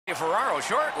Ferraro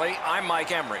shortly. I'm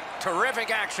Mike Emery.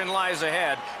 Terrific action lies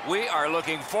ahead. We are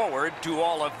looking forward to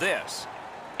all of this.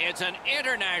 It's an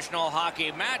international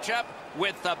hockey matchup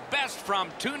with the best from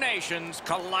two nations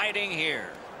colliding here.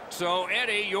 So,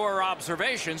 Eddie, your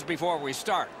observations before we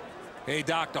start. Hey,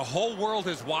 Doc, the whole world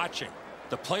is watching.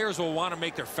 The players will want to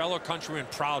make their fellow countrymen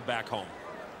proud back home.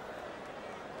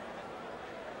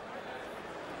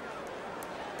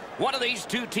 What are these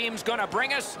two teams going to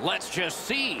bring us? Let's just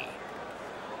see.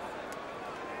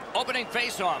 Opening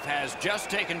faceoff has just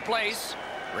taken place.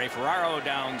 Ray Ferraro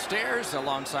downstairs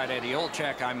alongside Eddie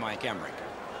Olczyk. I'm Mike Emery.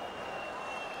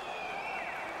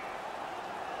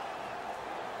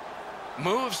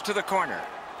 Moves to the corner.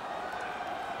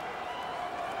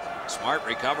 Smart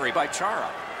recovery by Chara.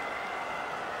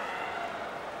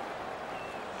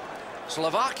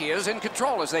 Slovakia is in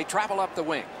control as they travel up the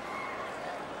wing.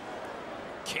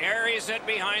 Carries it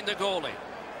behind the goalie.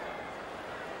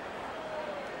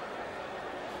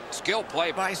 Skill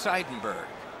play by Seidenberg.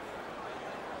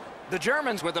 The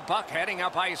Germans with the puck heading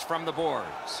up ice from the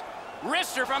boards.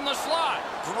 Wrister from the slot.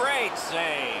 Great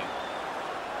save.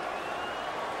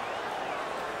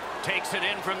 Takes it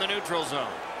in from the neutral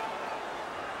zone.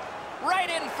 Right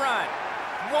in front.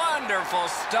 Wonderful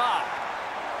stop.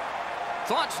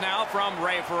 Thoughts now from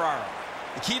Ray Ferraro.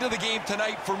 The key to the game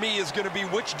tonight for me is going to be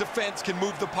which defense can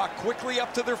move the puck quickly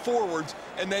up to their forwards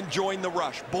and then join the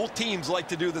rush. Both teams like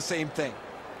to do the same thing.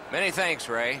 Many thanks,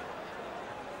 Ray.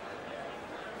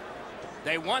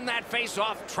 They won that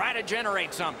face-off. Try to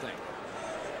generate something.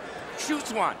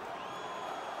 Shoots one.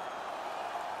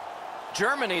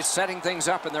 Germany's setting things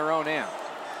up in their own end.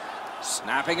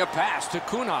 Snapping a pass to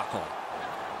Kuhnhackl.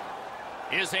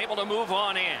 Is able to move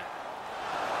on in.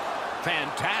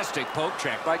 Fantastic poke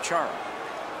check by Chara.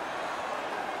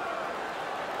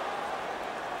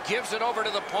 Gives it over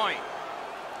to the point.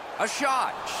 A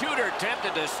shot. Shooter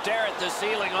tempted to stare at the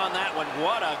ceiling on that one.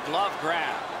 What a glove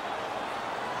grab.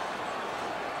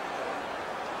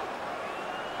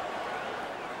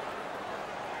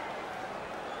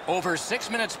 Over 6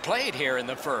 minutes played here in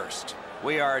the first.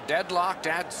 We are deadlocked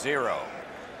at 0.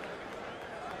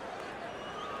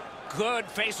 Good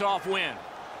face-off win.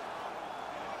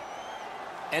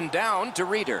 And down to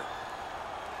Reeder.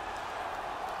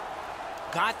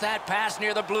 Got that pass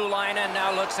near the blue line and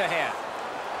now looks ahead.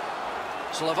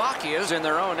 Slovakia's in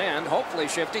their own end, hopefully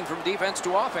shifting from defense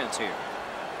to offense here.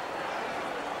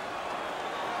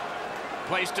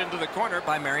 Placed into the corner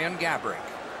by Marian Gaborik.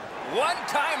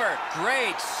 One-timer.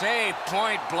 Great save,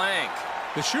 point blank.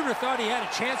 The shooter thought he had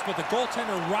a chance, but the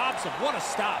goaltender robs him. What a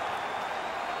stop.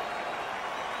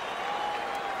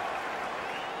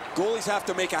 Goalies have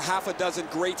to make a half a dozen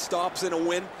great stops in a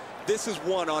win. This is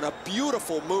one on a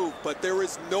beautiful move, but there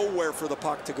is nowhere for the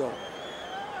puck to go.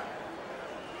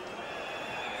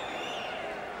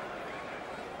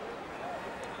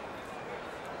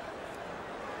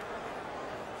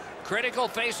 Critical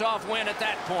face-off win at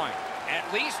that point.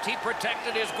 At least he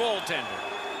protected his goaltender.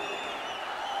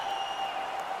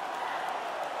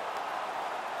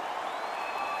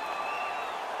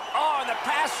 Oh, the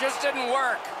pass just didn't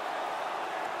work.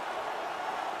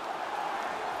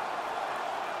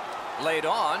 Laid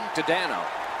on to Dano.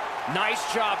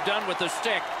 Nice job done with the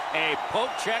stick. A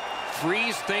poke check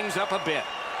frees things up a bit.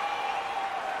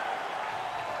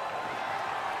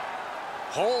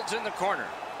 Holds in the corner.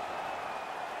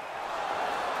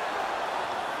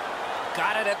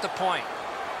 Got it at the point.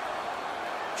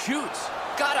 Shoots.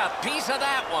 Got a piece of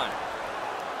that one.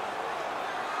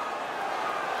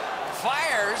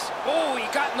 Fires. Oh,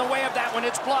 he got in the way of that one.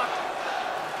 It's blocked.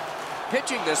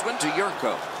 Pitching this one to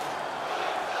Yurko.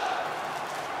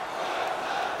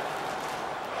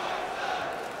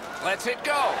 Lets it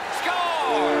go.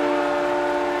 Score!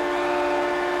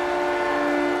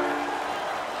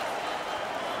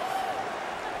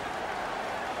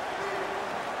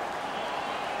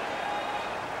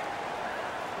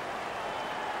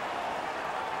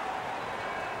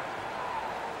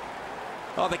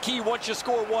 The key, once you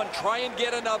score one, try and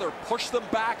get another. Push them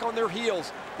back on their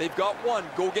heels. They've got one.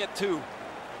 Go get two.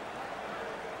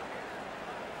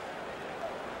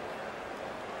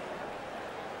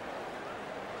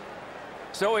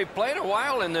 So we played a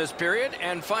while in this period,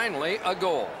 and finally a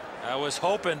goal. I was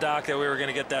hoping, Doc, that we were going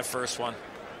to get that first one.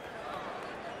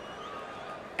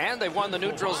 And they won the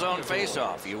neutral zone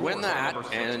faceoff. You win that,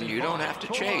 and you don't have to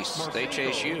chase. They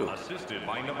chase you. Assisted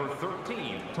by number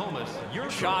 13, Thomas.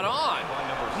 Shot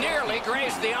on. Nearly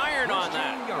grazed the iron on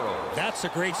that. That's a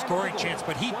great scoring chance,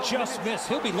 but he just missed.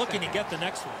 He'll be looking to get the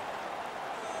next one.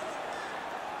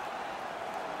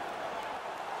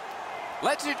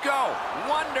 Lets it go.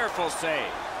 Wonderful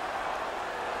save.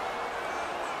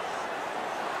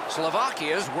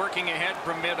 Slovakia is working ahead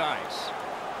from mid-ice.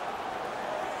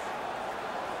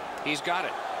 He's got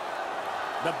it.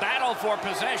 The battle for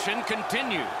possession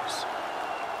continues.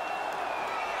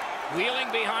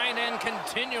 Wheeling behind and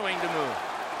continuing to move.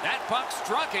 That puck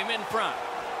struck him in front.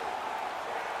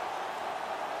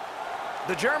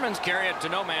 The Germans carry it to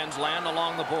no man's land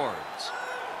along the boards.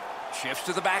 Shifts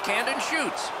to the backhand and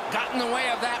shoots. Got in the way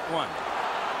of that one.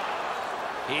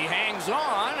 He hangs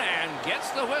on and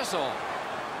gets the whistle.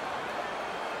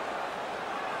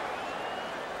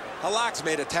 Halak's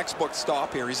made a textbook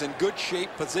stop here. He's in good shape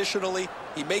positionally.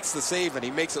 He makes the save, and he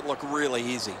makes it look really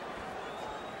easy.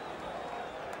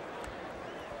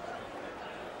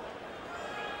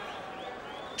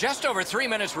 Just over 3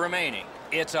 minutes remaining.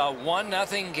 It's a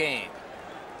 1-0 game.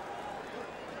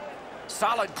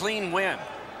 Solid, clean win.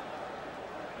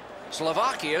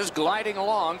 Slovakia is gliding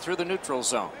along through the neutral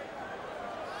zone.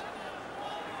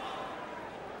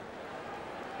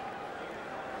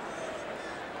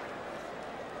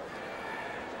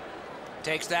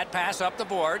 Takes that pass up the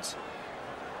boards.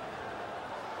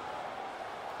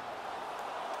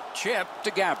 Chip to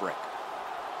Gabrick.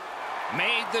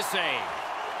 Made the save.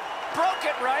 Broke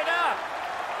it right up.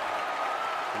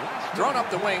 Thrown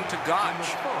up the wing to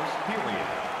Gotch.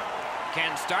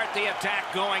 Can start the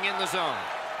attack going in the zone.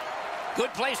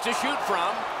 Good place to shoot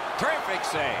from. Perfect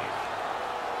save.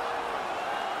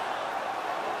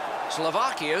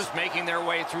 Slovakia's making their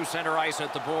way through center ice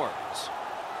at the boards.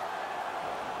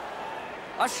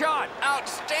 A shot.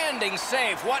 Outstanding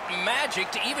save. What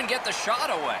magic to even get the shot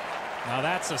away. Now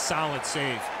that's a solid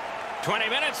save. 20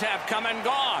 minutes have come and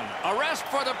gone. A rest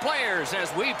for the players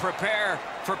as we prepare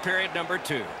for period number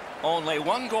 2. Only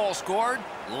 1 goal scored.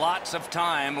 Lots of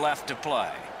time left to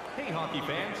play. Hey, hockey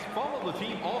fans, follow the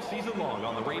team all season long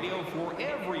on the radio for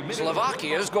every minute.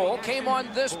 Slovakia's goal came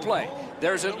on this play.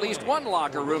 There's at least one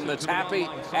locker room that's happy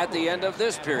at the end of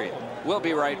this period. We'll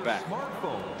be right back.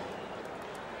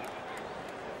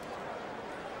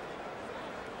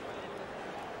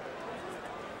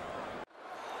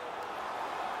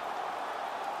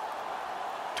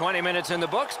 20 minutes in the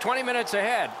books, 20 minutes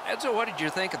ahead. Edzo, what did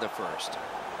you think of the first?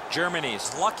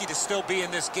 Germany's lucky to still be in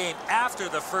this game after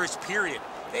the first period.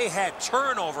 They had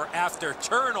turnover after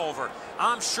turnover.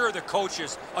 I'm sure the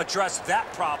coaches addressed that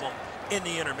problem in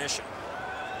the intermission.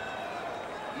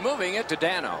 Moving it to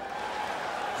Dano.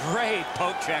 Great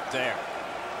poke check there.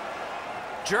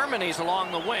 Germany's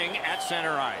along the wing at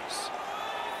center ice.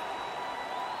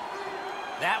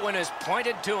 That one is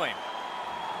pointed to him.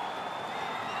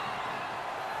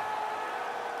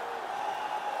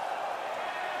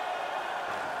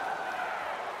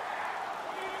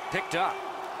 Picked up.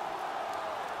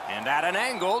 And at an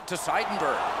angle to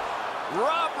Seidenberg.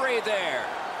 Robbery there.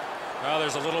 Well,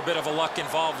 there's a little bit of a luck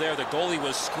involved there. The goalie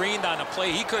was screened on the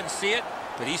play. He couldn't see it,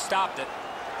 but he stopped it.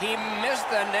 He missed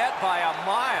the net by a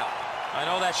mile. I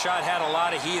know that shot had a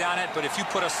lot of heat on it, but if you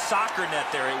put a soccer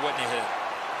net there, it wouldn't have hit it.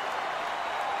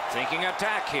 Thinking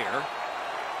attack here.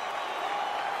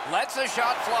 Lets the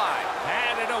shot fly.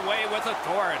 Handed away with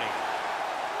authority.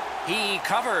 He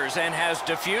covers and has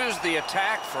diffused the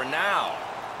attack for now.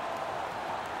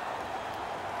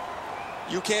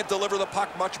 You can't deliver the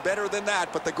puck much better than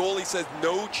that, but the goalie says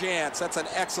no chance. That's an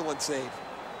excellent save.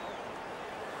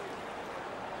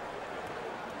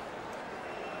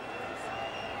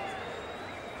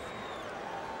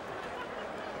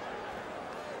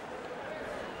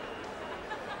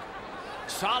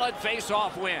 Solid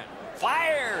face-off win.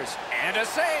 Fires and a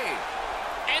save.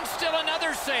 And still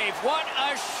another save. What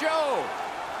a show.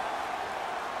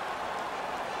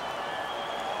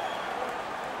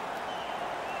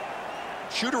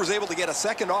 Shooter was able to get a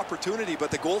second opportunity,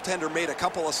 but the goaltender made a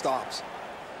couple of stops.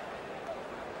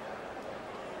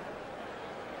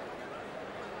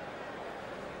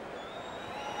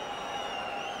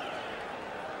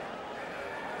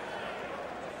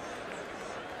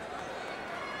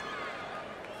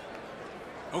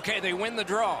 Okay, they win the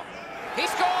draw. He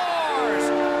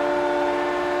scores!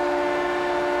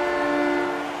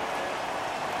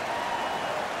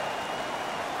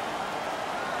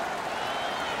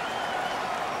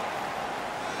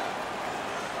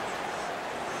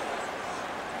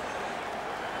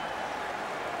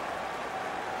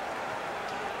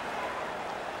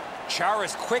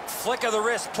 Chara's quick flick of the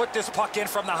wrist put this puck in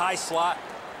from the high slot.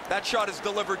 That shot is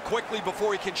delivered quickly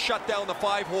before he can shut down the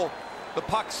 5-hole. The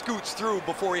puck scoots through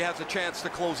before he has a chance to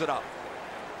close it up.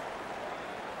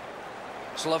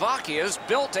 Slovakia's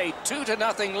built a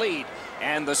 2-0 lead,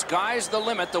 and the sky's the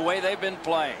limit the way they've been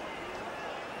playing.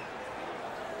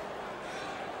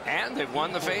 And they've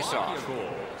won the faceoff.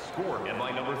 Scored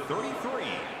by number 33.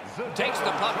 Takes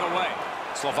the puck away.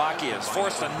 Slovakia has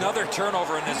forced another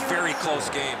turnover in this very close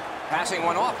game. Passing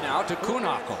one off now to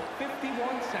Kunako.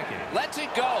 51 seconds. Lets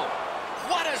it go.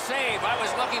 What a save. I was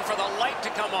looking for the light to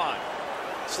come on.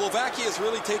 Slovakia has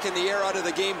really taken the air out of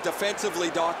the game defensively,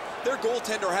 Doc. Their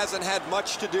goaltender hasn't had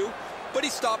much to do, but he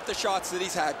stopped the shots that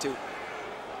he's had to.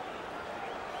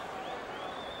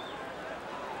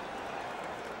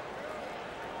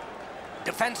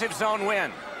 Defensive zone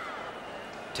win.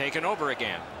 Taken over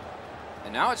again.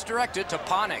 And now it's directed to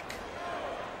Panik.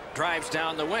 Drives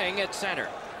down the wing at center.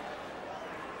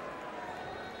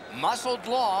 Muscled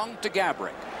long to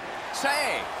Gabrick.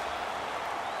 Save.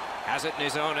 Has it in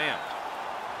his own end.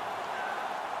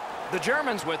 The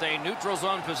Germans with a neutral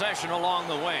zone possession along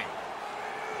the wing.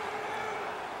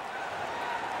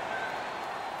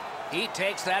 He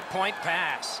takes that point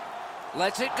pass.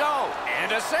 Lets it go.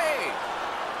 And a save.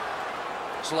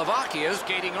 Slovakia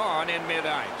skating on in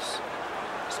mid-ice.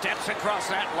 Steps across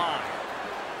that line.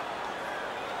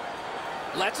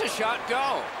 Lets a shot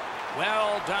go.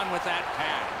 Well done with that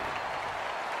pass.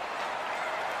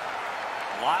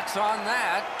 Lots on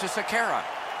that to Sekera.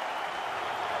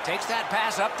 Takes that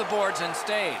pass up the boards and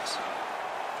stays.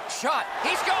 Shot.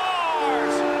 He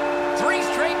scores! 3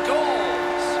 straight goals.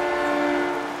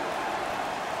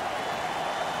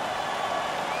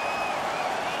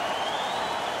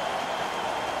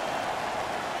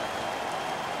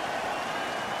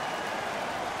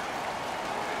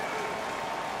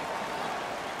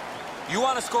 You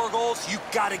want to score goals, you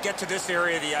got to get to this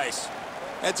area of the ice.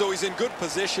 Enzo, he's in good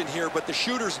position here, but the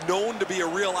shooter's known to be a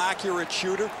real accurate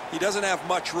shooter. He doesn't have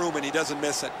much room, and he doesn't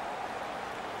miss it.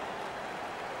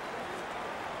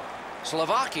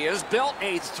 Slovakia's built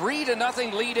a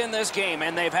 3-0 lead in this game,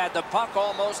 and they've had the puck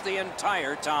almost the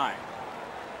entire time.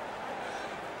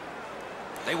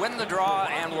 They win the draw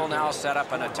and will now set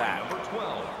up an attack. Number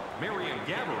 12, Marian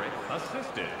Gaborik,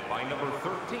 assisted by number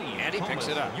 13, and he picks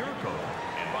it up. Yurko,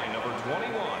 and by number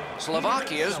 21.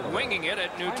 Slovakia's winging it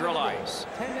at neutral ice.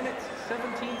 10 minutes,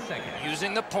 17 seconds.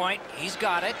 Using the point, he's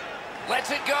got it. Lets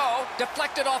it go.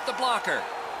 Deflected off the blocker.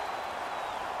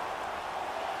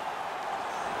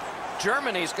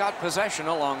 Germany's got possession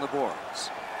along the boards.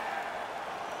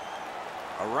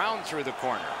 Around through the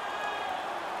corner.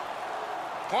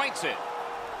 Points it.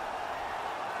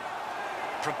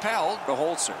 Propelled to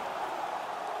Holzer.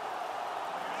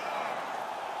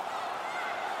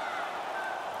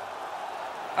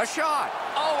 A shot.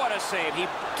 Oh, what a save. He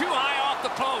too high off the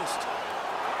post.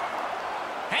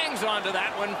 Hangs on to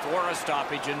that one for a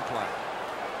stoppage in play.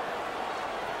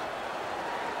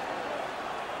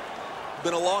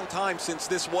 Been a long time since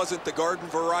this wasn't the garden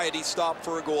variety stop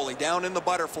for a goalie. Down in the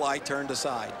butterfly, turned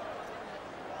aside.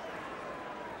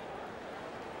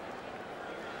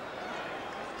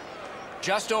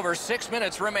 Just over 6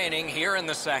 minutes remaining here in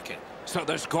the second. So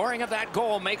the scoring of that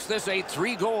goal makes this a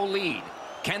 3-goal lead.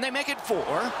 Can they make it 4,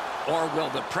 or will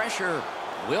the pressure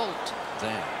wilt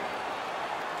them?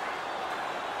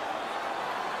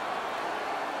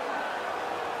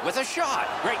 With a shot.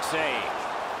 Great save.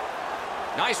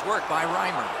 Nice work by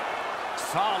Reimer.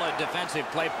 Solid defensive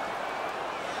play.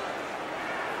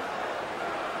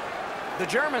 The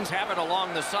Germans have it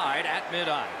along the side at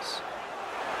mid-ice.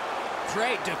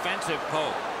 Great defensive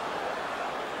poke.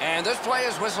 And this play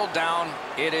is whistled down.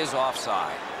 It is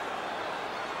offside.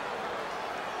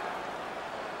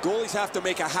 Goalies have to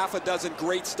make a half a dozen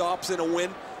great stops in a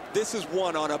win. This is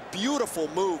one on a beautiful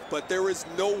move, but there is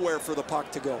nowhere for the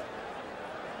puck to go.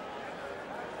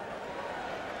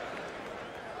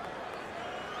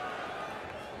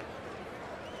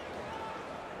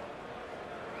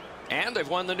 And they've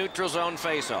won the neutral zone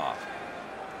faceoff.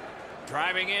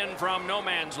 Driving in from no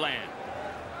man's land.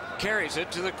 Carries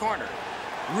it to the corner.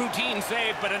 Routine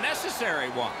save, but a necessary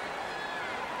one.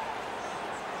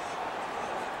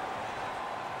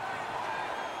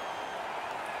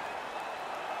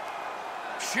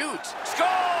 Shoots. Score!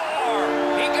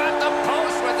 He got the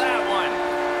post with that one.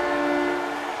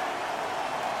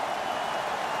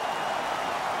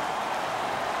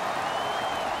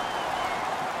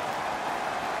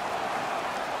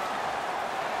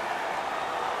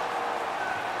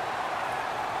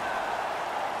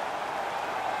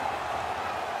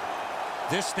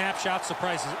 This snapshot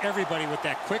surprises everybody with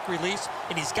that quick release,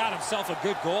 and he's got himself a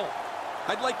good goal.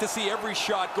 I'd like to see every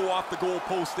shot go off the goal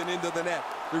post and into the net.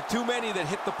 There are too many that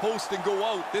hit the post and go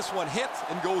out. This one hits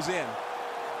and goes in.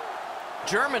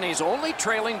 Germany's only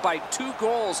trailing by 2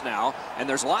 goals now, and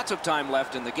there's lots of time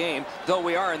left in the game, though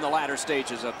we are in the latter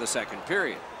stages of the second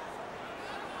period.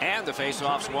 And the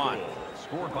faceoff's won.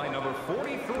 Scored by number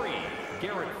 43,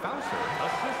 Garrett Fauser,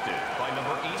 assisted by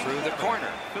number 80. Through the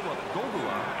corner. Philip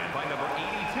Gogula, and by number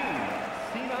 82,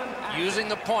 Sinan Aguilar. using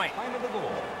the point. Time of the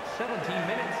goal, 17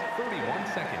 minutes, 31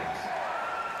 seconds.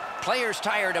 Players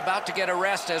tired, about to get a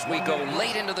rest as we go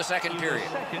late into the second period.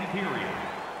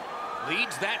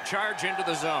 Leads that charge into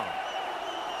the zone.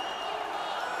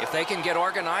 If they can get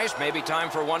organized, maybe time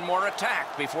for one more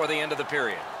attack before the end of the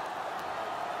period.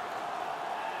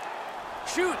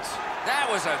 Shoots. That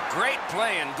was a great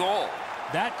play and goal.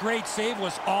 That great save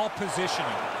was all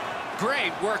positioning.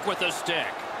 Great work with the stick.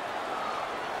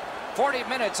 40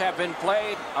 minutes have been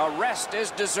played. A rest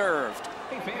is deserved.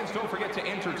 Hey fans, don't forget to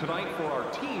enter tonight for our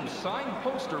team signed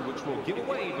poster, which we'll give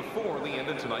away before the end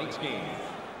of tonight's game.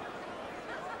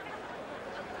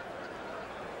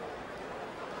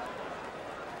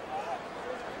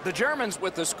 The Germans,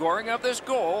 with the scoring of this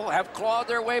goal, have clawed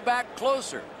their way back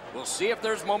closer. We'll see if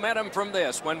there's momentum from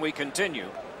this when we continue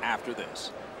after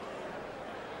this.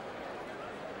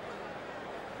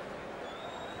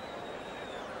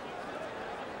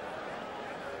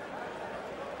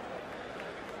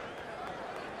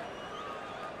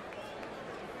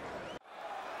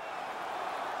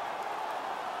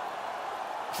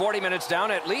 "40 minutes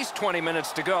down, at least 20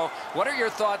 minutes to go." What are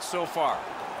your thoughts so far?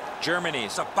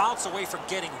 Germany's a bounce away from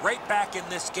getting right back in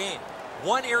this game.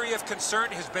 One area of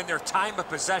concern has been their time of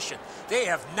possession. They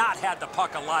have not had the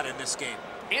puck a lot in this game.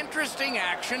 Interesting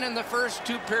action in the first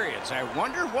two periods. I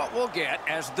wonder what we'll get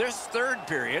as this third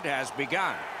period has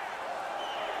begun.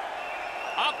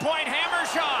 A point hammer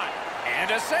shot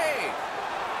and a save.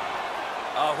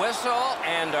 A whistle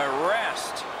and a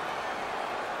rest.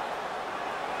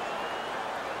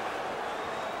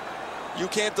 You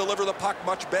can't deliver the puck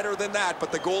much better than that,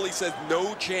 but the goalie says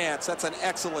no chance. That's an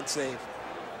excellent save.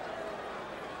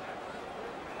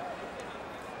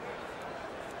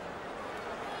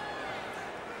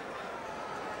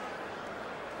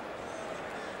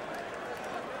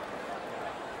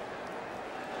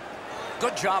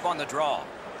 Good job on the draw.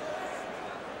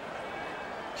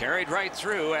 Carried right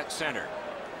through at center.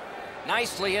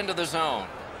 Nicely into the zone.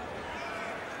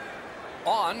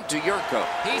 On to Yurko.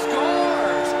 He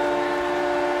scores!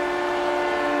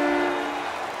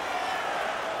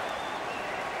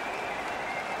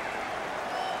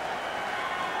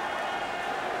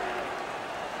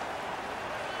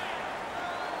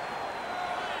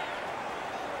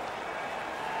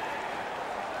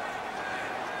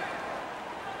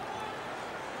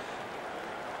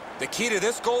 The key to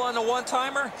this goal on the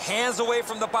one-timer, hands away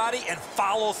from the body and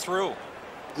follow through.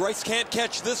 Grice can't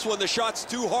catch this one. The shot's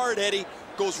too hard, Eddie.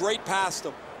 Goes right past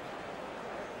him.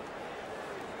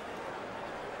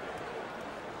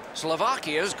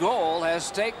 Slovakia's goal has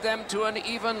taken them to an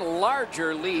even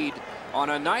larger lead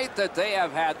on a night that they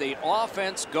have had the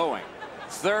offense going.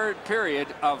 Third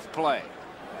period of play.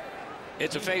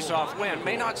 It's a face-off win.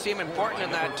 May not seem important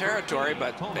in that territory,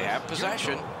 but they have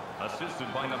possession.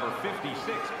 Assisted by number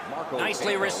 56, Marco.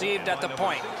 Nicely received at the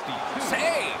point.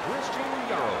 Save!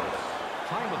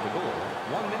 Time of the goal,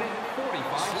 1 minute,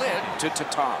 45 Slid seconds. to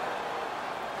Tatar.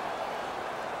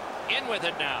 In with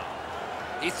it now.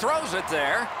 He throws it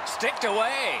there. Sticked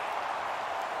away.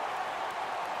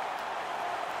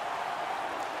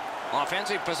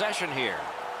 Offensive possession here.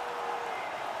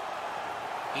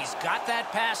 He's got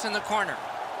that pass in the corner.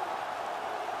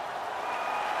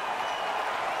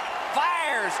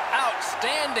 Fires!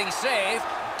 Outstanding save.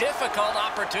 Difficult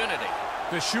opportunity.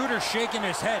 The shooter shaking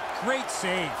his head. Great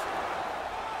save.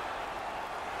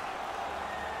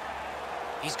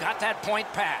 He's got that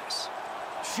point pass.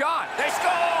 Shot. They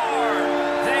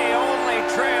score! They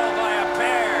only trail by a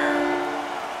pair.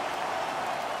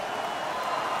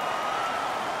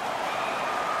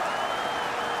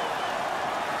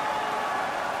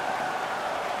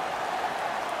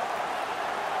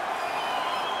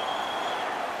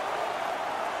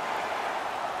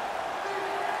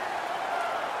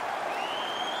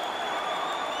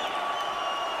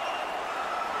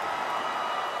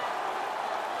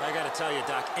 I got to tell you,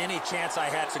 Doc, any chance I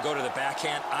had to go to the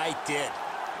backhand, I did.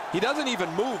 He doesn't even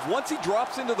move. Once he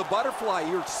drops into the butterfly,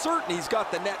 you're certain he's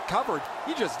got the net covered.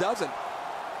 He just doesn't.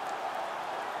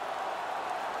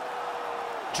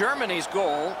 Germany's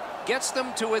goal gets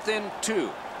them to within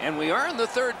 2, and we are in the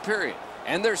third period,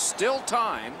 and there's still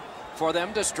time for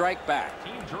them to strike back.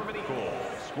 Team Germany goal,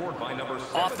 scored by number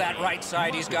 7. Off that right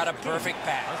side, he's got a perfect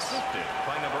pass. Assisted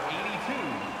by number 82,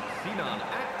 Sinan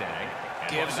Akdag.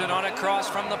 Gives it on a cross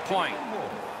from the point.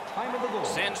 Time of the goal.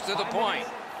 Sends to the point.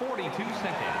 42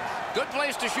 seconds. Good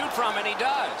place to shoot from, and he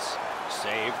does.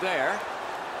 Save there.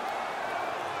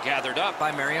 Gathered up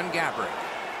by Marion Gabriel.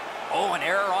 Oh, an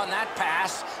error on that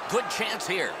pass. Good chance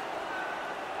here.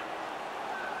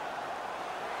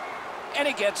 And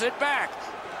he gets it back.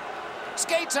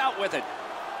 Skates out with it.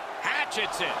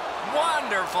 Hatchets it.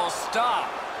 Wonderful stop.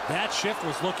 That shift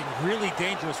was looking really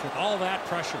dangerous with all that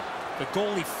pressure. The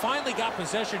goalie finally got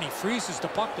possession. He freezes the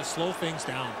puck to slow things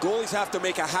down. Goalies have to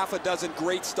make a half a dozen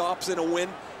great stops in a win.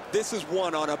 This is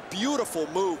one on a beautiful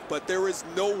move, but there is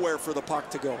nowhere for the puck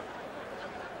to go.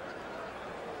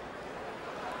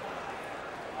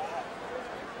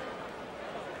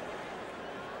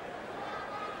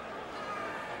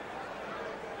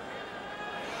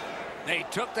 They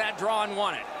took that draw and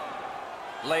won it.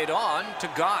 Laid on to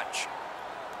Gotch.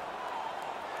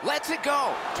 Lets it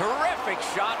go. Terrific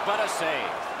shot, but a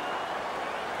save.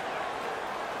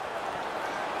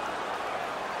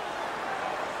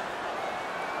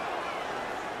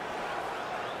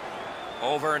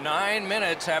 Over 9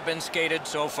 minutes have been skated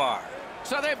so far.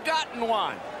 So they've gotten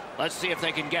one. Let's see if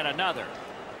they can get another.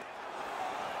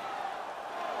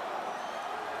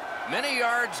 Many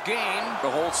yards gained. The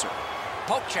Holzer.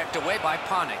 Poke checked away by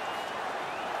Panik.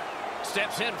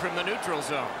 Steps in from the neutral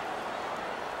zone.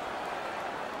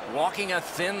 Walking a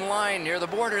thin line near the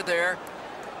border there.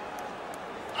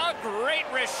 A great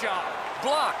wrist shot.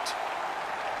 Blocked.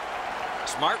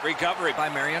 Smart recovery by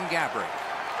Marian Gaborik.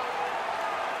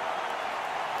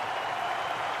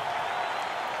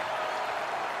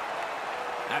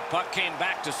 That puck came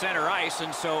back to center ice,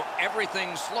 and so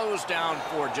everything slows down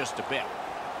for just a bit.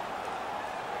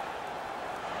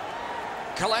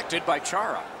 Collected by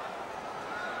Chara.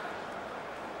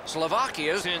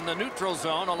 Slovakia's in the neutral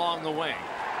zone along the wing.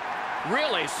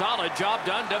 Really solid job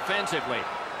done defensively.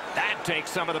 That takes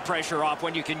some of the pressure off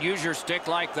when you can use your stick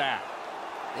like that.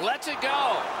 Lets it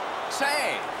go.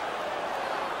 Save.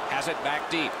 Has it back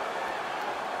deep.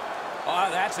 Oh,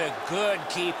 that's a good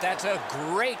keep. That's a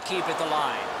great keep at the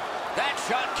line. That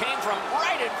shot came from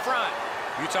right in front.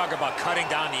 You talk about cutting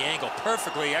down the angle.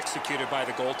 Perfectly executed by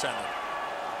the goaltender.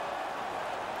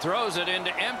 Throws it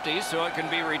into empty so it can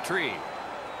be retrieved.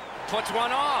 Puts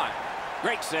one on.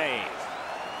 Great save.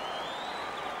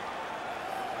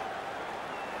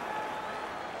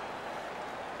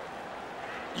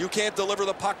 You can't deliver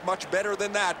the puck much better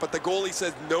than that, but the goalie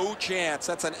says no chance.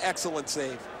 That's an excellent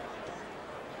save.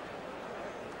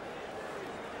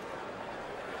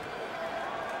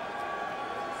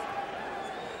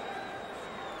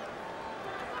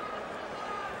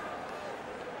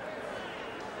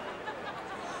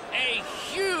 A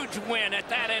huge win at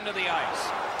that end of the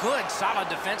ice. Good, solid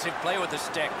defensive play with the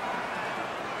stick.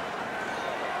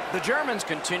 The Germans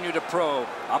continue to probe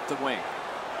up the wing.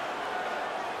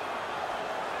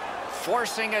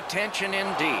 Forcing attention in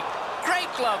deep. Great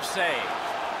glove save.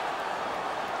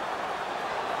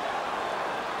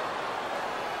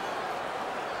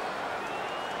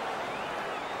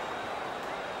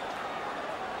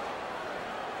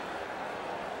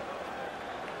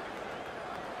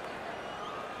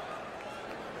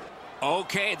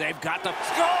 Okay, they've got the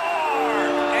score!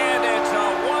 And it's a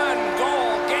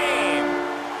one-goal game.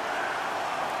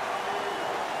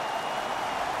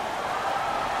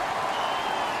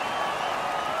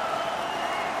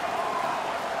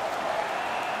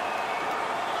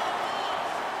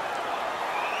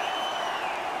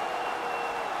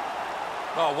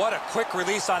 Oh, what a quick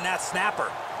release on that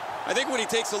snapper. I think when he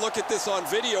takes a look at this on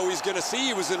video, he's going to see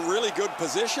he was in really good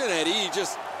position, and he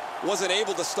just wasn't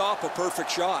able to stop a perfect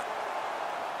shot.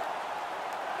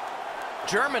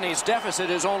 Germany's deficit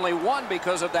is only one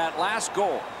because of that last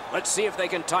goal. Let's see if they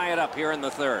can tie it up here in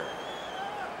the third.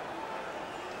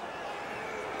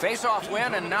 Face-off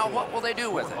win, and now what will they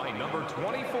do with it? By number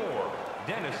 24,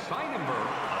 Dennis Seidenberg,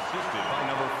 assisted by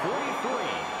number 43.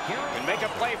 Can make a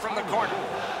play from the corner.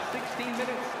 16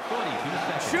 minutes, 42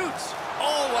 seconds. Shoots.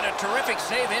 Oh, what a terrific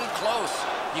save in close.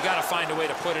 You got to find a way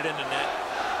to put it in the net.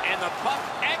 And the puck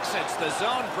exits the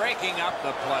zone, breaking up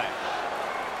the play.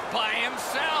 By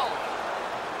himself.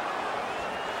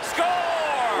 Score!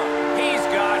 He's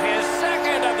got his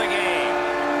second of the game.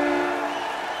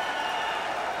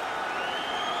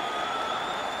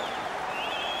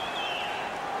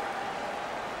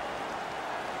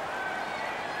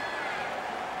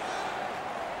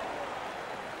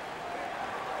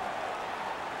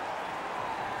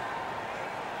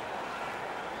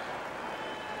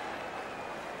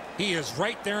 He is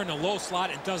right there in the low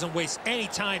slot and doesn't waste any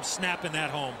time snapping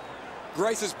that home.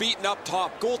 Greiss is beaten up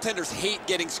top. Goaltenders hate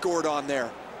getting scored on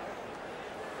there.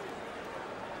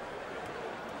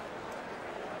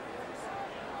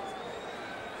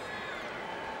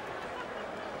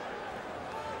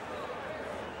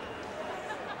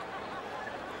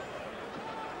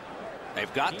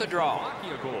 They've got the draw.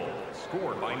 Slovakia goal,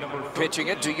 scored by number 13, Pitching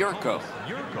it to Yurko.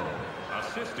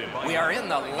 assisted by We are in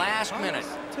the last minute.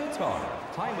 Tatar.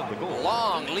 Time of the goal.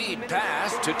 Long lead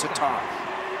pass to Tatar.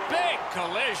 Big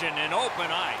collision in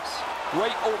open ice.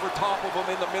 Right over top of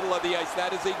him in the middle of the ice.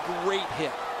 That is a great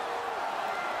hit.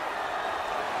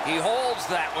 He holds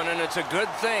that one, and it's a good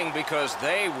thing because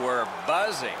they were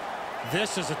buzzing.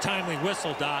 This is a timely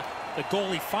whistle, Doc. The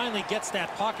goalie finally gets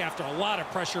that puck after a lot of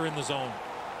pressure in the zone.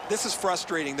 This is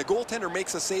frustrating. The goaltender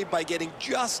makes a save by getting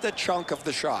just a chunk of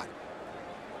the shot.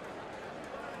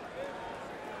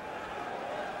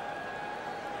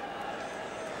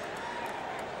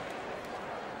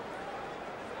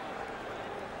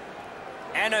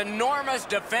 An enormous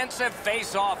defensive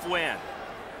face-off win.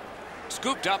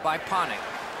 Scooped up by Ponting.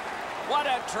 What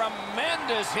a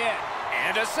tremendous hit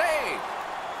and a save.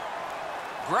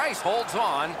 Greiss holds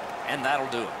on, and that'll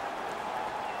do it.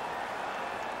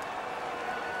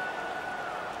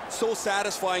 So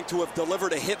satisfying to have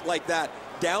delivered a hit like that.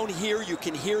 Down here, you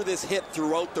can hear this hit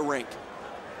throughout the rink.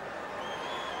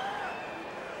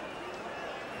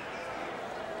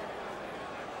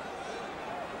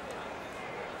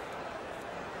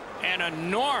 An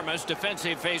enormous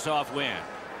defensive face-off win.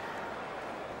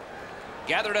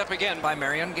 Gathered up again by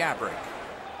Marian Gaborik.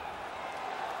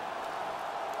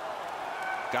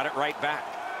 Got it right back.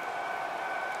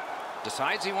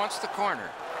 Decides he wants the corner.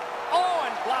 Oh,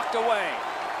 and blocked away.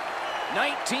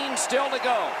 19 still to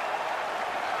go.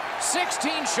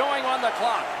 16 showing on the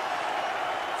clock.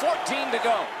 14 to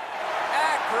go.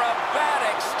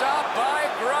 Acrobatic stop by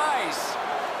Greiss.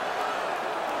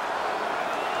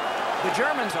 The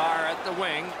Germans are at the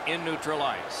wing in neutral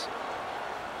ice.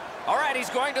 All right, he's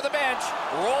going to the bench.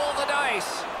 Roll the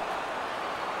dice.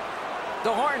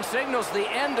 The horn signals the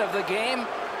end of the game.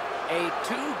 A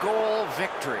 2-goal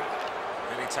victory.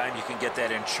 Anytime you can get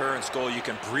that insurance goal, you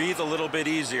can breathe a little bit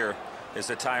easier as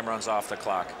the time runs off the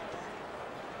clock.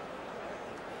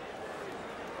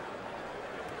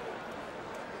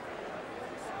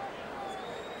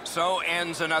 So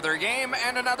ends another game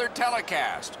and another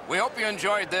telecast. We hope you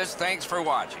enjoyed this. Thanks for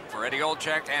watching. For Eddie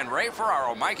Olczyk and Ray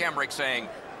Ferraro, Mike Emmerich saying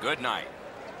good night.